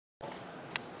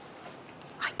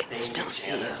Thank you,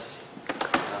 Janice,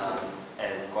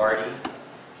 and Marty,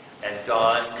 and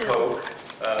Don Koch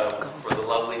for the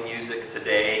lovely music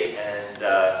today. And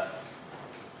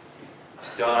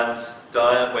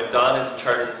when Don is in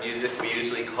charge of the music, we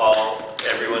usually call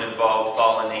everyone involved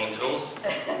fallen angels.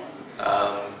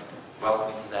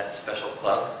 Welcome to that special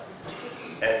club.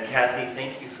 And Kathy,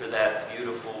 thank you for that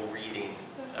beautiful reading.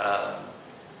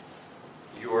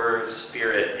 Your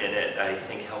spirit in it, I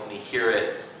think, helped me hear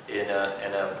it in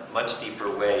a much deeper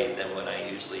way than when I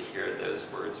usually hear those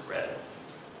words read.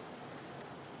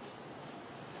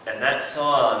 And that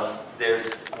song,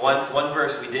 there's one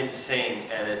verse we didn't sing,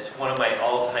 and it's one of my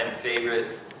all-time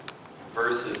favorite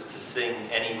verses to sing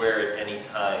anywhere at any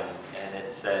time. And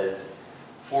it says,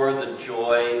 "For the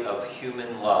joy of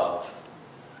human love,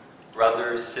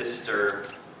 brother, sister,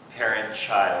 parent,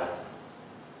 child,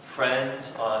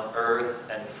 friends on earth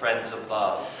and friends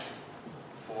above,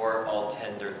 for all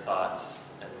tender thoughts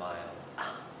and mild."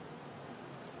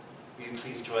 Will you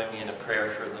please join me in a prayer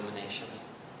for illumination?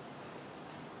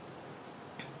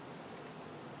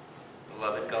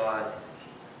 Beloved God,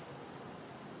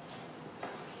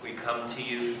 we come to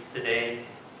you today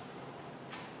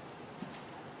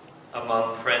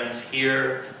among friends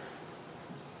here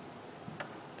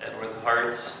and with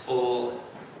hearts full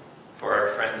for our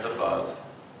friends above.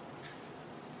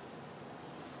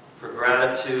 For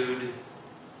gratitude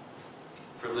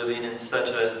for living in such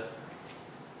a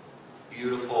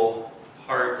beautiful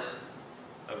part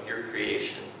of your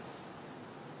creation.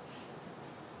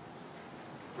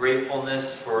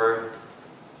 Gratefulness for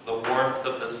the warmth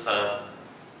of the sun,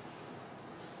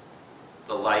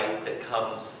 the light that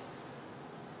comes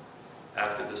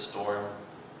after the storm.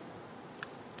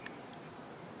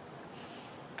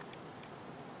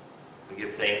 We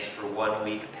give thanks for 1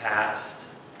 week past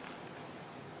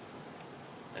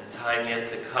and time yet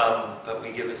to come, but we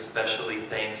give especially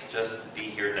thanks just to be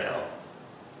here now.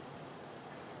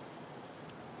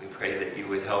 We pray that you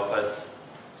would help us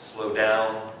slow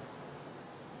down,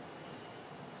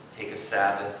 to take a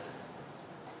Sabbath,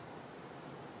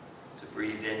 to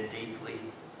breathe in deeply,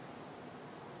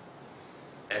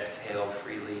 exhale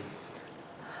freely,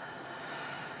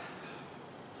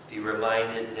 to be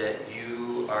reminded that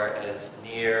you are as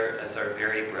near as our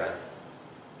very breath.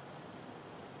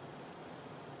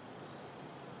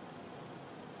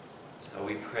 So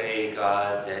we pray,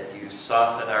 God, that you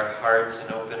soften our hearts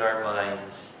and open our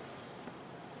minds.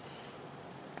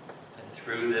 And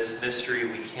through this mystery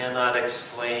we cannot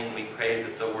explain, we pray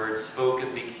that the words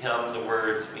spoken become the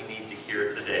words we need to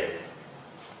hear today.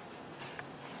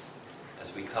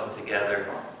 As we come together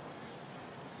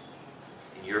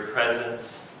in your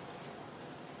presence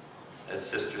as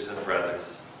sisters and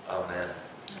brothers. Amen.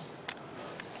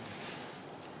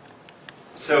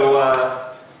 So,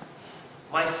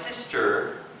 my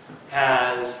sister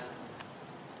has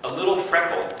a little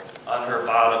freckle on her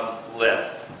bottom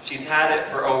lip. She's had it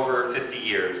for over 50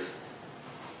 years.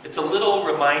 It's a little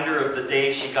reminder of the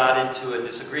day she got into a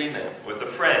disagreement with a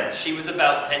friend. She was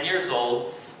about 10 years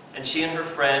old, and she and her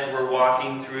friend were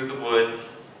walking through the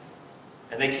woods,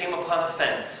 and they came upon a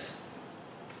fence.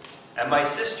 And my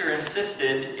sister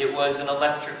insisted it was an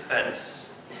electric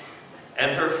fence,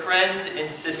 and her friend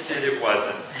insisted it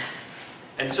wasn't.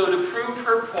 And so to prove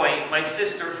her point, my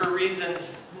sister, for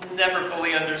reasons never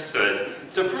fully understood,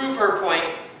 to prove her point,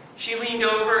 she leaned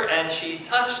over and she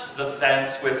touched the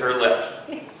fence with her lip.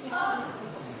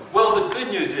 Well, the good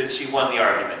news is she won the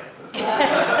argument.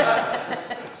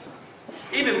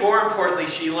 Even more importantly,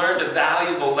 she learned a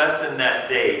valuable lesson that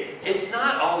day. It's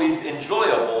not always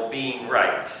enjoyable being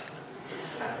right.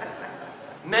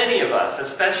 Many of us,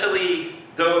 especially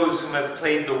those who have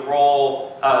played the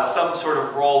role, some sort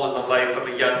of role in the life of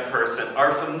a young person,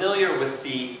 are familiar with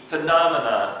the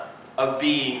phenomena of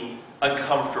being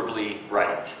uncomfortably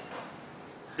right.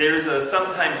 There's a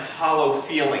sometimes hollow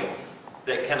feeling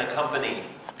that can accompany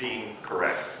being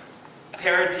correct.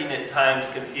 Parenting at times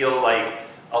can feel like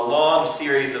a long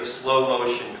series of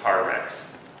slow-motion car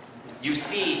wrecks. You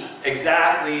see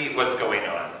exactly what's going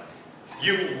on.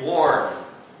 You warn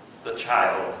the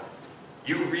child.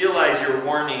 You realize your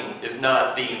warning is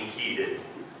not being heeded.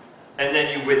 And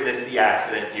then you witness the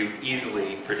accident you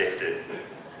easily predicted.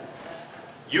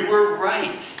 You were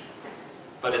right,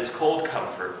 but it's cold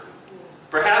comfort.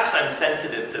 Perhaps I'm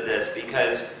sensitive to this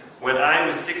because when I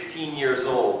was 16 years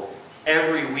old,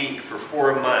 every week for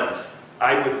 4 months,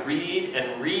 I would read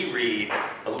and reread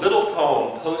a little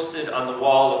poem posted on the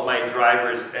wall of my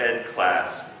driver's ed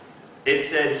class. It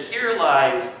said, "Here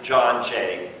lies John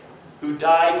Jay, who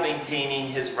died maintaining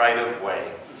his right of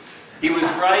way. He was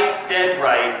right, dead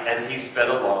right, as he sped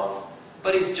along.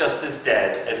 but he's just as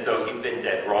dead as though he'd been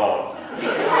dead wrong.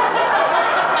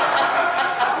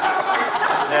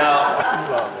 Now,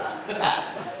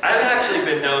 I've actually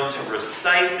been known to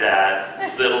recite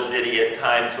that little ditty at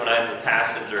times when I'm the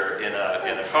passenger in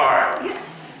a car.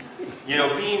 You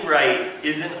know, being right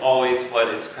isn't always what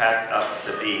it's cracked up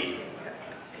to be.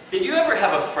 Did you ever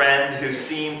have a friend who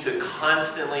seemed to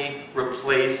constantly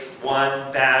replace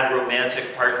one bad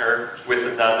romantic partner with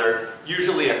another,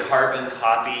 usually a carbon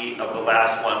copy of the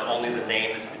last one, only the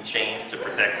name has been changed to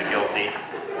protect the guilty?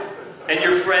 And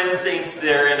your friend thinks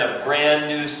they're in a brand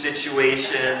new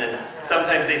situation, and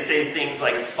sometimes they say things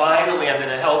like, finally I'm in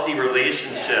a healthy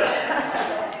relationship.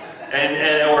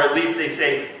 Or at least they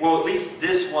say, well, at least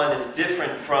this one is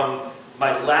different from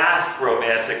my last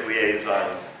romantic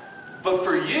liaison. But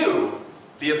for you,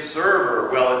 the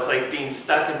observer, well, it's like being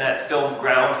stuck in that film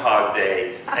Groundhog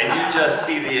Day, and you just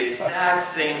see the exact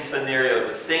same scenario,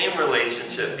 the same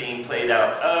relationship being played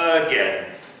out again,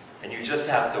 and you just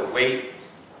have to wait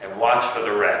and watch for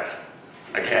the wreck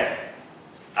again.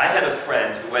 I had a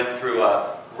friend who went through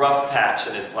a rough patch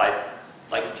in his life,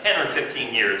 like 10 or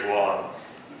 15 years long.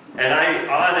 And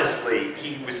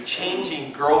he was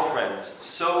changing girlfriends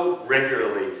so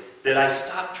regularly that I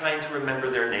stopped trying to remember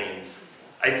their names.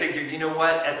 I figured, you know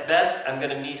what, at best I'm going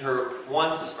to meet her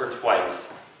once or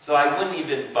twice. So I wouldn't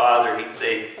even bother. He'd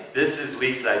say, this is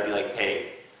Lisa. I'd be like, hey,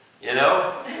 you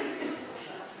know?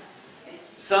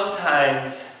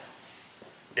 Sometimes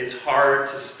it's hard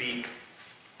to speak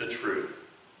the truth.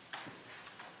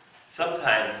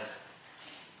 Sometimes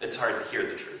it's hard to hear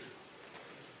the truth.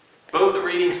 Both the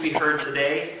readings we heard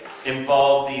today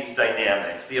involve these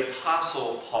dynamics. The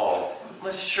Apostle Paul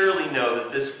must surely know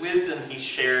that this wisdom he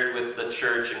shared with the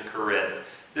church in Corinth,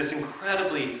 this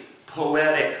incredibly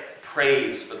poetic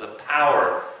praise for the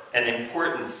power and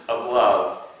importance of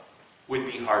love, would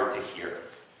be hard to hear.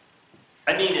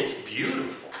 I mean, it's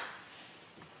beautiful.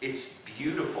 It's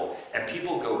beautiful. And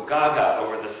people go gaga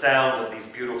over the sound of these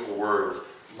beautiful words.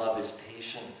 Love is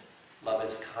patient. Love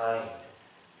is kind.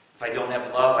 If I don't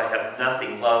have love, I have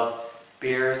nothing. Love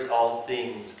bears all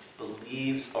things,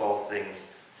 believes all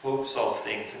things, hopes all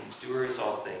things, endures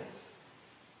all things.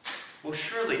 Well,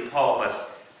 surely Paul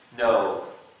must know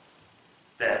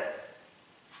that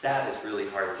that is really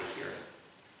hard to hear.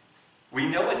 We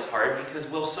know it's hard because,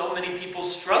 well, so many people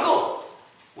struggle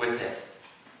with it.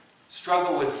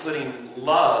 Struggle with putting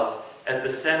love at the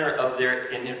center of their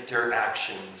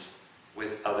interactions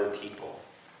with other people.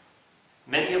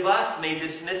 Many of us may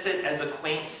dismiss it as a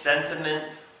quaint sentiment,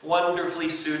 wonderfully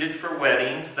suited for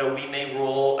weddings, though we may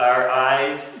roll our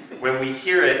eyes when we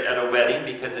hear it at a wedding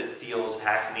because it feels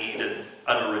hackneyed and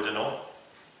unoriginal.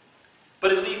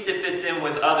 But at least it fits in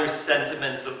with other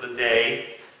sentiments of the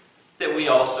day that we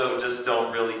also just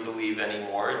don't really believe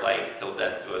anymore, like till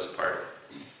death do us part.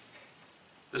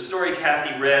 The story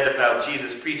Kathy read about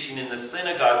Jesus preaching in the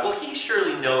synagogue, well, he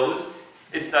surely knows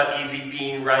it's not easy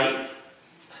being right.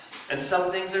 And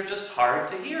some things are just hard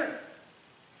to hear.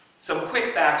 Some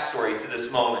quick backstory to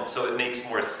this moment so it makes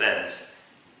more sense.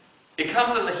 It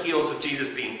comes on the heels of Jesus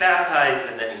being baptized,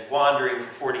 and then he's wandering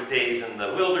for 40 days in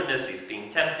the wilderness. He's being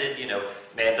tempted. You know,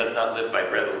 man does not live by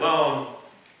bread alone.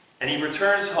 And he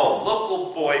returns home,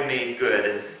 local boy made good.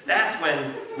 And that's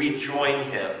when we join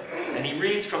him. And he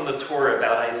reads from the Torah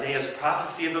about Isaiah's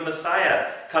prophecy of the Messiah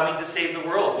coming to save the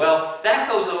world. Well, that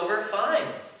goes over fine.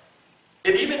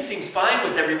 It even seems fine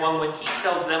with everyone when he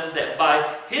tells them that by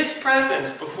his presence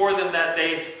before them that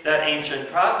day, that ancient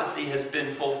prophecy has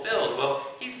been fulfilled. Well,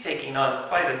 he's taking on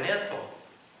quite a mantle.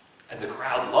 And the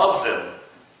crowd loves him.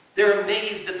 They're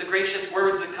amazed at the gracious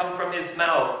words that come from his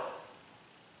mouth.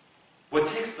 What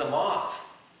ticks them off,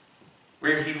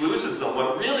 where he loses them,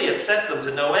 what really upsets them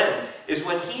to no end, is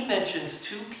when he mentions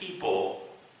two people,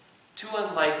 two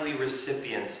unlikely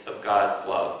recipients of God's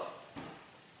love.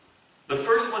 The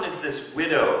first one is this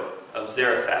widow of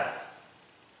Zarephath.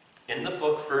 In the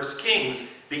book 1 Kings,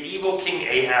 the evil king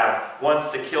Ahab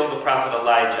wants to kill the prophet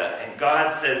Elijah, and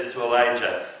God says to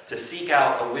Elijah to seek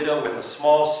out a widow with a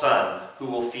small son who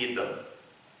will feed them.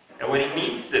 And when he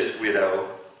meets this widow,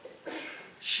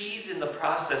 she's in the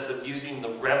process of using the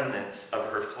remnants of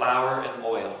her flour and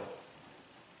oil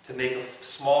to make a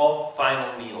small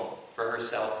final meal for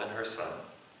herself and her son.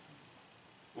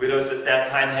 Widows at that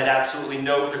time had absolutely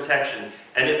no protection,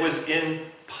 and it was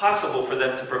impossible for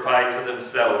them to provide for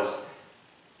themselves.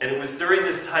 And it was during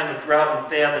this time of drought and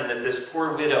famine that this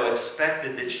poor widow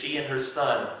expected that she and her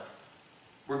son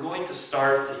were going to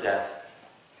starve to death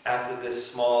after this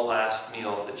small last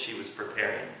meal that she was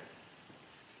preparing.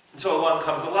 And so along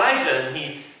comes Elijah, and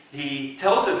he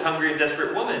tells this hungry and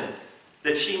desperate woman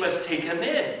that she must take him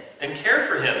in and care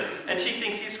for him. And she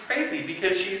thinks he's crazy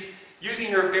because she's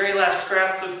using her very last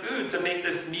scraps of food to make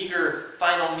this meager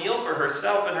final meal for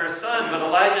herself and her son. But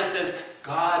Elijah says,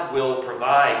 God will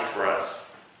provide for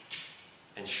us.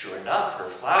 And sure enough, her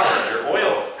flour and her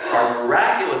oil are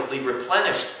miraculously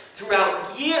replenished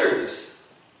throughout years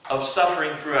of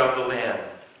suffering throughout the land.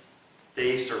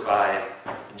 They survive,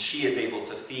 and she is able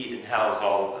to feed and house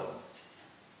all of them.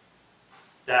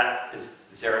 That is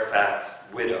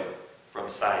Zarephath's widow from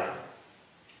Sidon.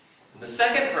 And the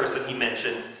second person he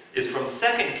mentions is from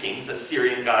 2 Kings, a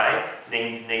Syrian guy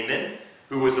named Naaman,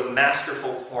 who was a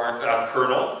masterful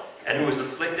colonel and who was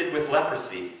afflicted with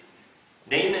leprosy.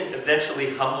 Naaman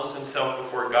eventually humbles himself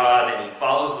before God, and he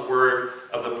follows the word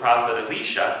of the prophet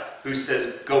Elisha, who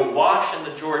says, go wash in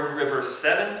the Jordan River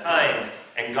 7 times,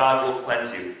 and God will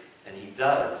cleanse you. And he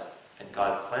does, and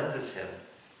God cleanses him,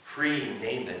 freeing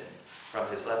Naaman from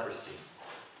his leprosy.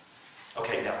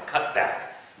 Okay, now cut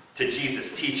back to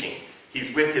Jesus teaching.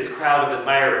 He's with his crowd of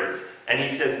admirers, and he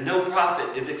says, no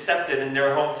prophet is accepted in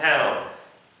their hometown.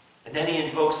 And then he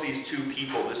invokes these 2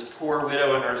 people, this poor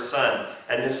widow and her son,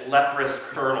 and this leprous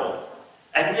colonel.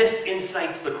 And this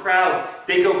incites the crowd.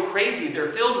 They go crazy.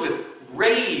 They're filled with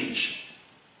rage.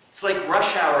 It's like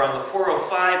rush hour on the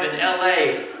 405 in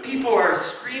LA. People are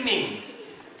screaming.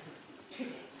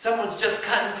 Someone's just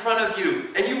cut in front of you,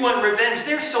 and you want revenge.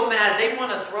 They're so mad, they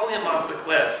want to throw him off the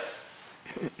cliff.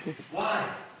 Why?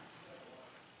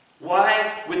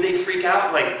 Why would they freak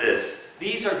out like this?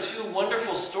 These are 2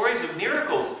 wonderful stories of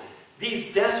miracles.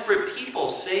 These desperate people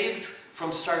saved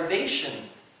from starvation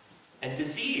and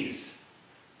disease.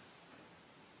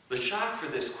 The shock for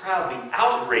this crowd, the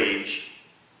outrage,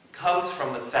 comes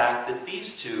from the fact that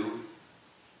these 2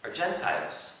 are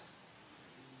Gentiles.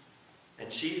 And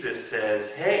Jesus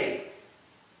says, hey,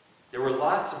 there were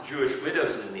lots of Jewish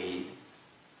widows in need,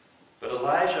 but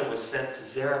Elijah was sent to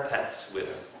Zarephath's widow,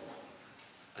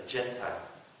 a Gentile.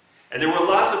 And there were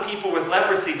lots of people with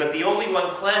leprosy, but the only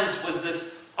one cleansed was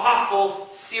this awful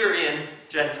Syrian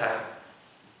Gentile.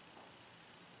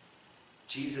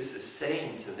 Jesus is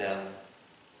saying to them,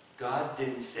 God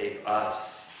didn't save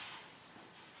us,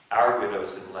 our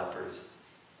widows and lepers.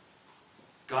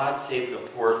 God saved a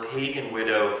poor pagan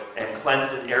widow and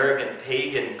cleansed an arrogant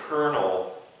pagan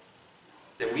colonel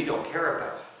that we don't care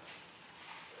about.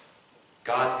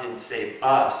 God didn't save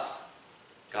us.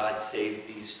 God saved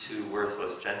these 2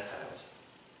 worthless Gentiles.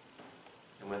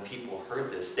 And when people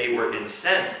heard this, they were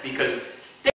incensed because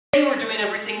they were doing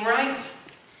everything right.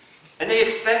 And they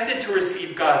expected to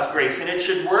receive God's grace, and it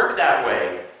should work that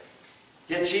way.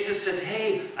 Yet Jesus says,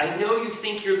 hey, I know you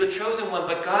think you're the chosen one,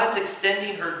 but God's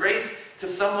extending her grace to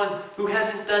someone who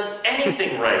hasn't done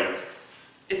anything right.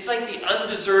 It's like the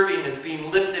undeserving is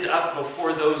being lifted up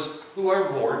before those who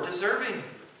are more deserving.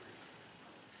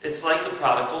 It's like the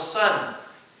prodigal son.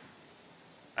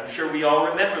 I'm sure we all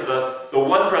remember the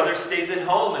one brother stays at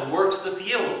home and works the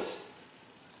fields,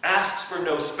 asks for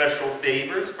no special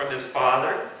favors from his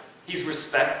father. He's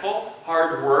respectful,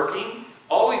 hardworking,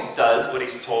 always does what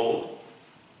he's told.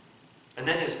 And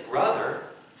then his brother,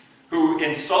 who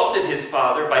insulted his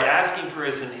father by asking for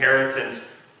his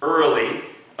inheritance early,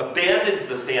 abandons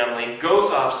the family, goes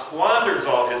off, squanders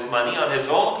all his money on his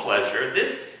own pleasure.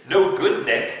 This no-good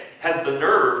Nick has the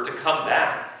nerve to come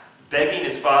back, begging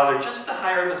his father just to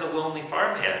hire him as a lonely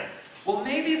farmhand. Well,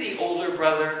 maybe the older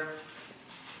brother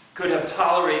could have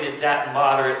tolerated that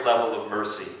moderate level of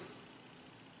mercy.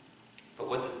 But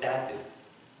what does Dad do?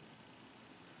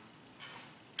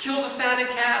 Kill the fatted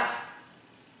calf.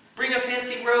 Bring a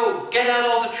fancy robe. Get out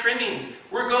all the trimmings.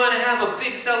 We're going to have a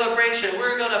big celebration.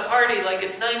 We're going to party like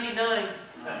it's 99.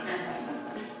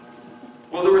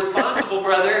 Well, the responsible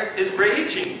brother is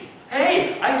raging.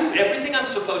 Hey, I do everything I'm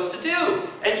supposed to do,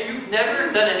 and you've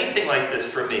never done anything like this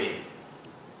for me.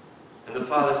 And the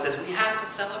father says, we have to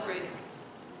celebrate.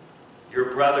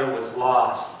 Your brother was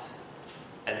lost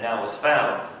and now is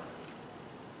found.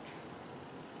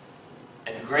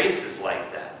 And grace is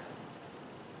like that.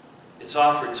 It's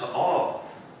offered to all.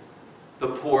 The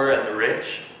poor and the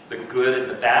rich, the good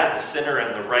and the bad, the sinner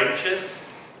and the righteous,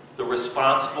 the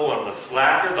responsible and the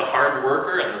slacker, the hard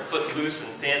worker and the footloose and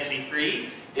fancy-free.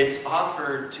 It's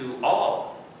offered to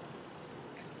all.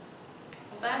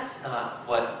 Well, that's not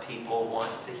what people want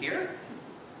to hear.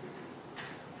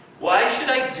 Why should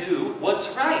I do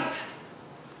what's right?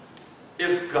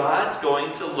 If God's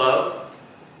going to love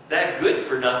that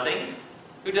good-for-nothing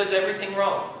who does everything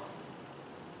wrong.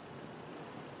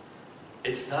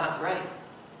 It's not right.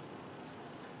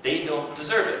 They don't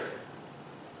deserve it.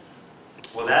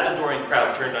 Well, that adoring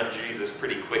crowd turned on Jesus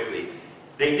pretty quickly.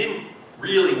 They didn't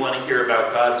really want to hear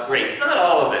about God's grace. Not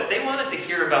all of it. They wanted to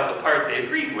hear about the part they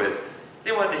agreed with.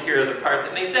 They wanted to hear the part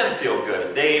that made them feel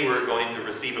good. They were going to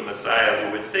receive a Messiah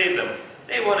who would save them.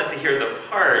 They wanted to hear the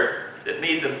part that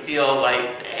made them feel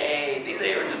like maybe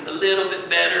they were just a little bit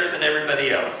better than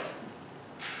everybody else.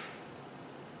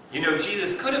 You know,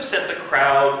 Jesus could have sent the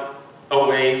crowd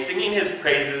away, singing his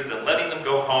praises and letting them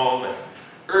go home,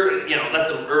 and let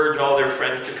them urge all their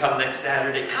friends to come next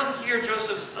Saturday. Come hear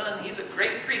Joseph's son. He's a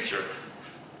great preacher.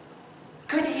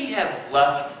 Couldn't he have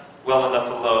left well enough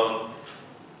alone?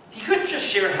 He couldn't just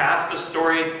share half the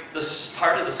story, the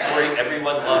part of the story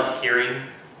everyone loved hearing.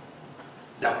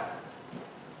 No.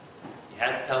 He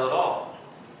had to tell it all.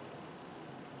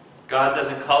 God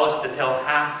doesn't call us to tell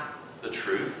half the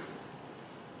truth.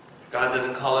 God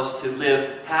doesn't call us to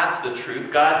live half the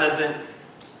truth. God doesn't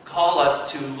call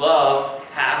us to love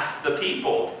half the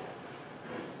people.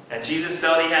 And Jesus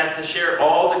felt he had to share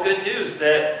all the good news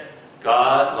that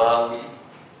God loves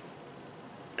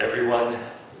everyone.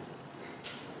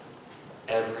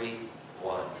 Everyone.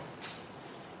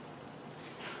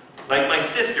 Like my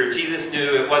sister, Jesus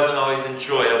knew it wasn't always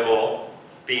enjoyable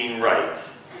being right.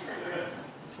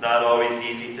 It's not always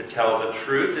easy to tell the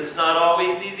truth. It's not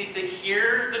always easy to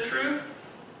hear the truth.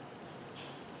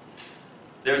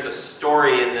 There's a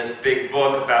story in this big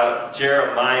book about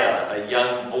Jeremiah, a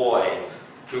young boy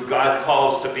who God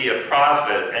calls to be a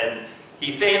prophet, and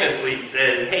he famously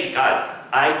says, "Hey God,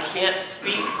 I can't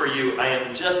speak for you. I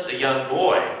am just a young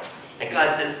boy." And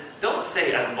God says, "Don't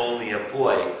say I'm only a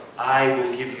boy. I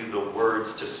will give you the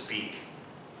words to speak."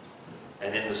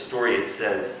 And in the story it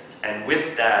says, and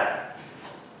with that,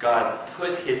 God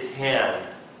put his hand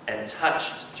and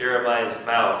touched Jeremiah's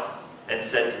mouth and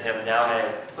said to him, "Now I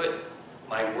have put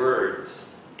my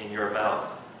words in your mouth."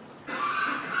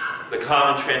 The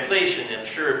common translation, I'm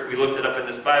sure if we looked it up in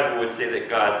this Bible, would say that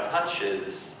God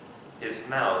touches his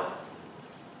mouth.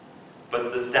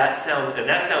 But that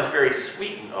sounds very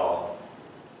sweet and all.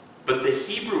 But the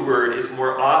Hebrew word is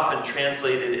more often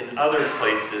translated in other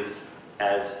places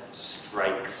as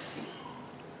strikes,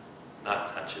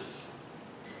 not touches.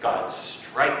 God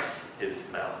strikes his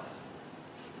mouth.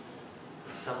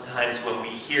 Sometimes when we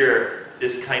hear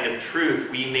this kind of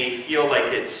truth, we may feel like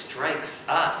it strikes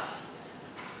us,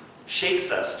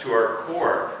 shakes us to our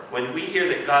core. When we hear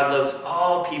that God loves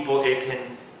all people, it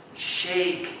can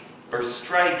shake or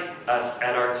strike us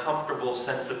at our comfortable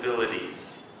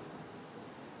sensibilities.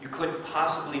 You couldn't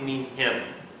possibly mean him.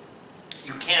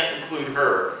 You can't include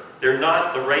her. They're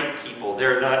not the right people.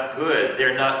 They're not good.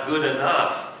 They're not good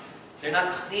enough. They're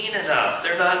not clean enough.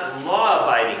 They're not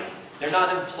law-abiding. They're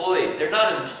not employed. They're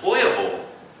not employable.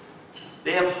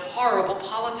 They have horrible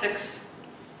politics.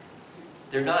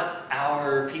 They're not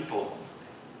our people.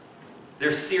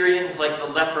 They're Syrians like the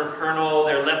leper colonel.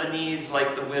 They're Lebanese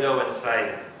like the widow in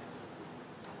Sidon.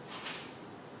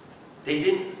 They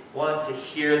didn't want to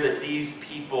hear that these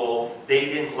people they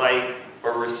didn't like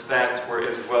or respect were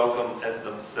as welcome as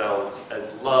themselves,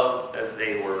 as loved as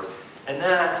they were. And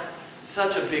that's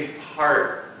such a big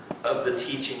part of the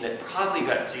teaching that probably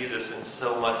got Jesus in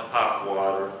so much hot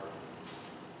water.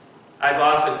 I've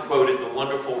often quoted the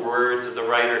wonderful words of the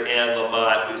writer Anne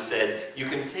Lamott, who said, "You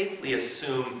can safely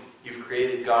assume you've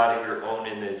created God in your own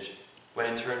image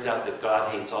when it turns out that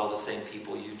God hates all the same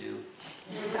people you do."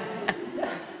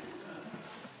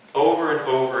 Over and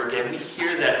over again, we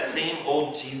hear that same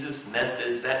old Jesus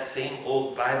message, that same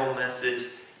old Bible message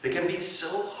that can be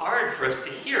so hard for us to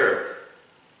hear.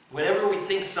 Whenever we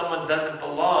think someone doesn't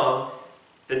belong,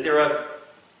 that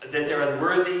they're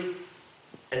unworthy,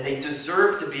 and they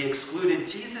deserve to be excluded,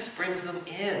 Jesus brings them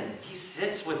in. He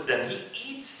sits with them.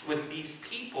 He eats with these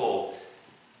people.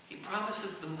 He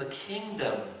promises them the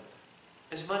kingdom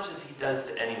as much as he does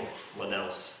to anyone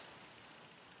else.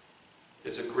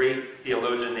 There's a great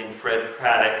theologian named Fred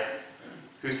Craddock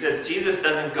who says Jesus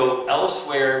doesn't go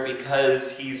elsewhere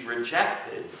because he's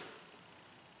rejected.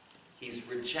 He's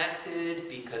rejected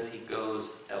because he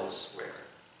goes elsewhere.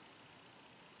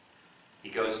 He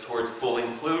goes towards full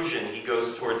inclusion. He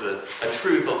goes towards a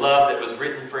truth, a love that was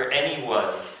written for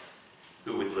anyone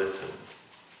who would listen.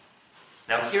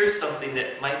 Now here's something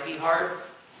that might be hard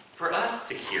for us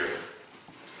to hear.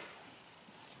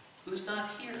 Who's not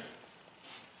here?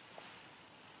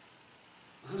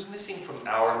 Who's missing from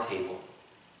our table?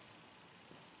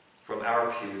 From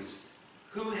our pews?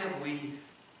 Who have we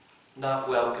not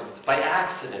welcomed by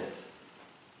accident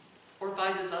or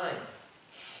by design?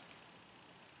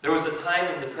 There was a time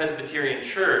in the Presbyterian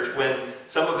Church when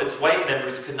some of its white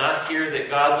members could not hear that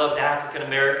God loved African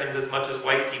Americans as much as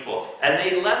white people, and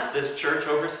they left this church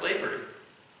over slavery.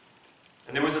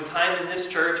 And there was a time in this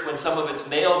church when some of its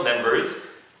male members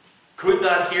could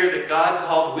not hear that God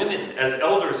called women as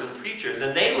elders and preachers,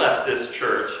 and they left this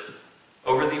church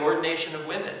over the ordination of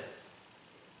women.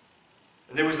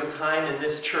 And there was a time in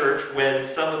this church when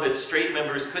some of its straight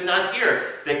members could not hear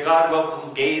that God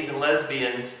welcomed gays and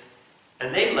lesbians,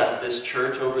 and they left this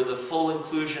church over the full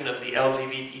inclusion of the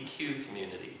LGBTQ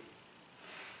community.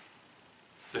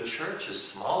 The church is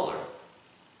smaller.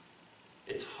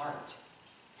 Its heart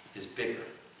is bigger.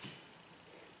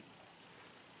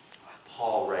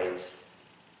 Paul writes,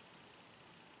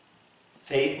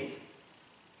 faith,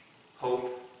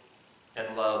 hope,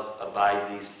 and love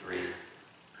abide these three.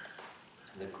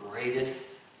 And the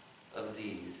greatest of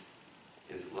these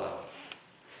is love.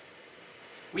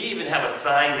 We even have a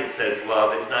sign that says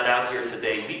love. It's not out here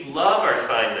today. We love our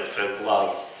sign that says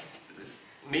love.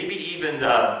 Maybe even,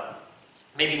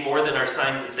 maybe more than our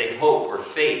signs that say hope or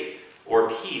faith or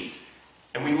peace.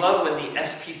 And we love when the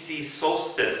SPC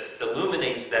solstice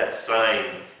illuminates that sign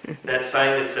that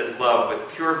says love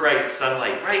with pure bright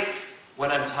sunlight right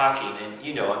when I'm talking. And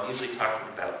you know, I'm usually talking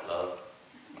about love.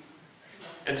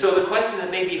 And so the question that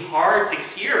may be hard to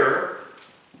hear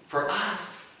for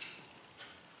us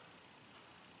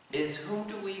is, whom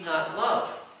do we not love?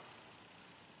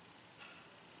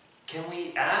 Can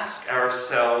we ask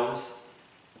ourselves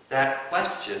that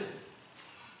question?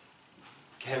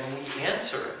 Can we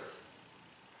answer it?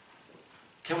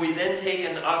 Can we then take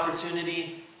an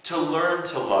opportunity to learn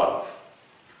to love?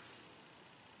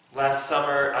 Last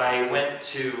summer, I went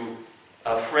to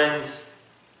a friend's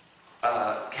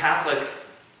Catholic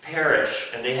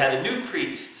parish, and they had a new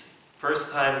priest.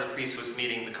 First time the priest was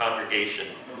meeting the congregation.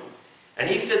 And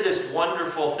he said this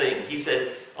wonderful thing. He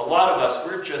said, a lot of us,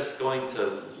 we're just going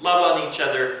to love on each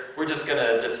other. We're just going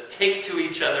to just take to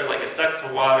each other like a duck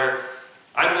to water.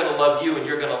 I'm going to love you and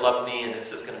you're going to love me, and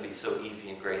it's just going to be so easy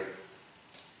and great.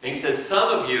 And he says,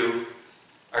 some of you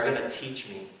are going to teach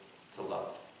me to love.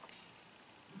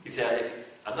 He said,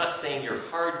 I'm not saying you're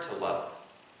hard to love.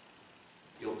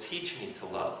 You'll teach me to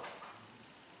love.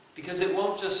 Because it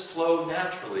won't just flow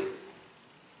naturally.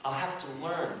 I'll have to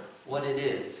learn what it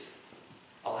is.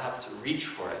 I'll have to reach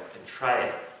for it and try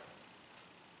it.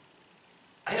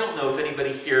 I don't know if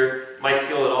anybody here might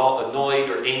feel at all annoyed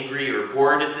or angry or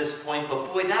bored at this point,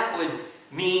 but boy, that would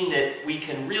mean that we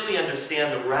can really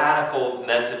understand the radical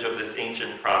message of this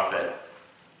ancient prophet.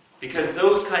 Because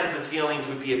those kinds of feelings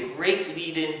would be a great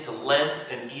lead-in to Lent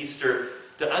and Easter,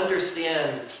 to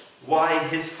understand why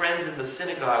his friends in the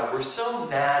synagogue were so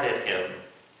mad at him.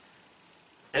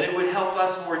 And it would help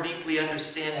us more deeply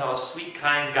understand how a sweet,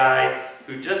 kind guy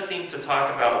who just seemed to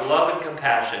talk about love and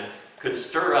compassion could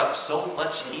stir up so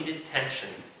much needed tension.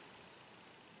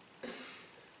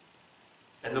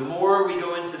 And the more we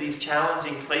go into these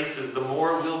challenging places, the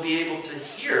more we'll be able to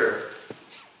hear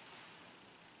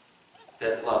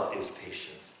that love is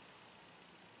patient.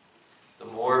 The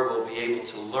more we'll be able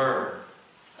to learn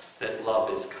that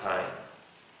love is kind.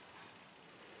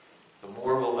 The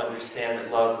more we'll understand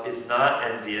that love is not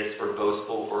envious or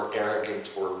boastful or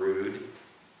arrogant or rude.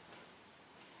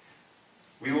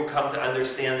 We will come to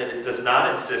understand that it does not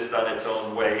insist on its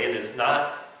own way. It is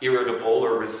not irritable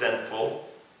or resentful.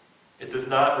 It does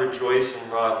not rejoice in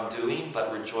wrongdoing,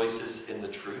 but rejoices in the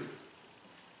truth.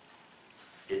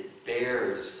 It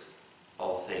bears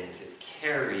all things. It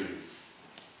carries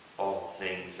all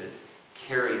things. It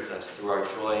carries us through our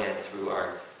joy and through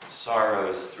our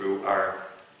sorrows, through our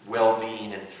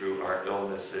well-being and through our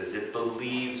illnesses. It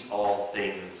believes all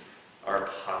things are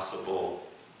possible.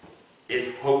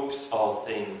 It hopes all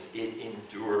things. It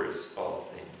endures all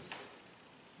things.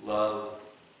 Love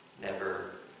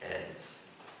never ends.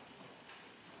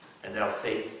 And now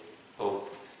faith,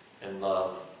 hope, and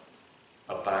love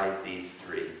abide these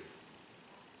three.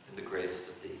 And the greatest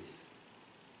of these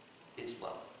is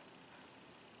love.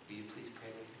 Will you please pray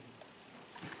with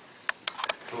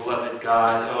me? Beloved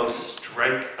God, oh,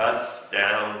 strike us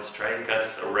down, strike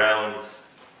us around,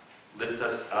 lift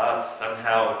us up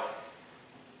somehow.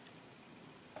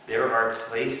 There are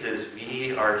places,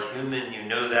 we are human, you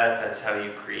know that, that's how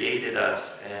you created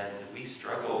us, and we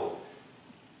struggle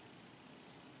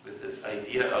with this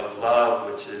idea of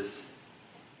love, which is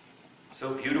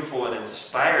so beautiful and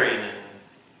inspiring, and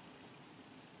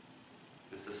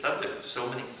is the subject of so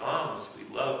many songs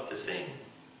we love to sing.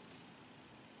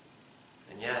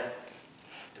 And yet,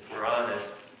 if we're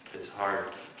honest, it's hard.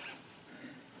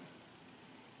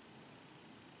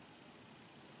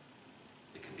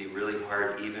 It can be really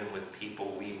hard even with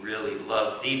people we really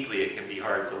love deeply. It can be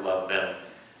hard to love them.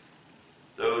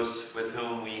 Those with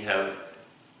whom we have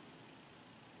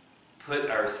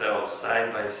put ourselves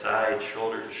side by side,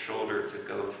 shoulder to shoulder to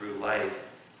go through life.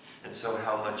 And so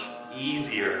how much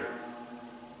easier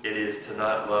it is to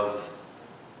not love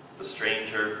the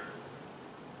stranger,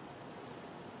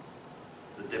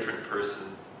 the different person,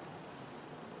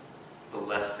 the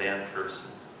less than person.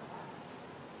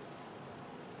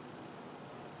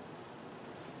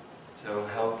 So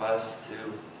help us to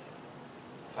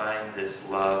find this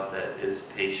love that is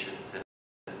patient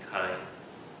and kind.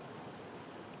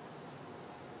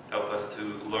 Help us to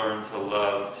learn to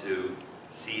love, to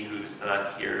see who's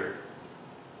not here,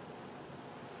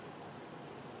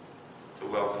 to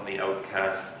welcome the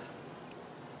outcast,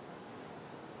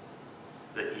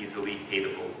 the easily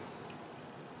hateable.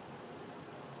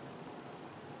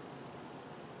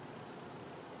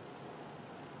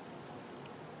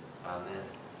 Amen.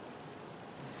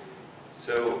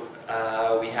 So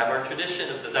we have our tradition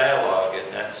of the dialogue,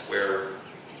 and that's where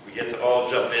we get to all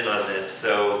jump in on this.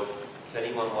 So if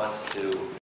anyone wants to